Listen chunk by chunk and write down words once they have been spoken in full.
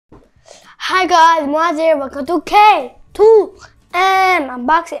Hi guys, Muaz here. Welcome to K2M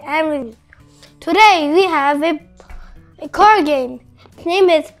Unboxing and Reviews. Today we have a card game. Its name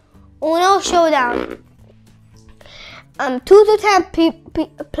is Showdown. 2 to 10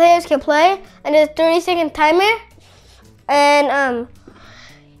 players can play, and there's a 30-second timer. And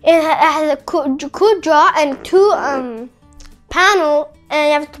it has a cool draw and 2 panel, and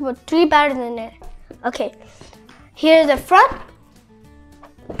you have to put 3 batters in there. Okay, here's the front.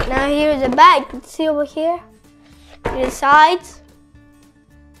 Now here's the back. You can see over here. Here's the sides.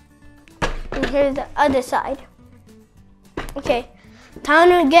 And here's the other side. Okay, time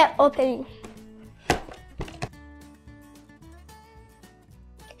to get opening.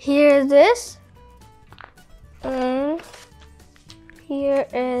 Here's this. And here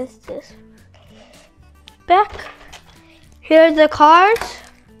is this back. Here's the cards.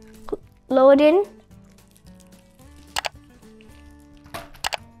 Load in.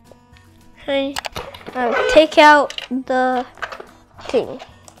 And take out the thing.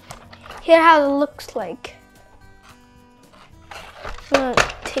 Here's how it looks like. I'm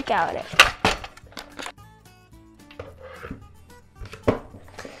gonna take out it.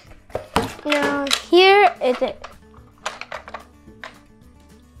 Now here is it.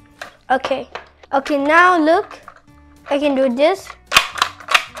 Okay. Now look. I can do this.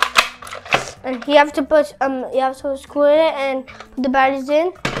 And you have to put screw it and put the batteries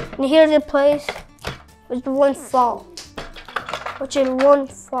in. And here's the place which won't fall. Thank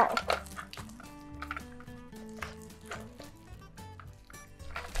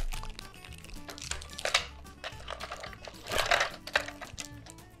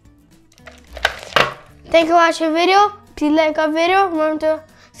you for watching the video. Please like our video. Remember to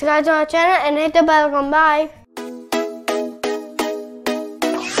subscribe to our channel and hit the bell icon. Bye.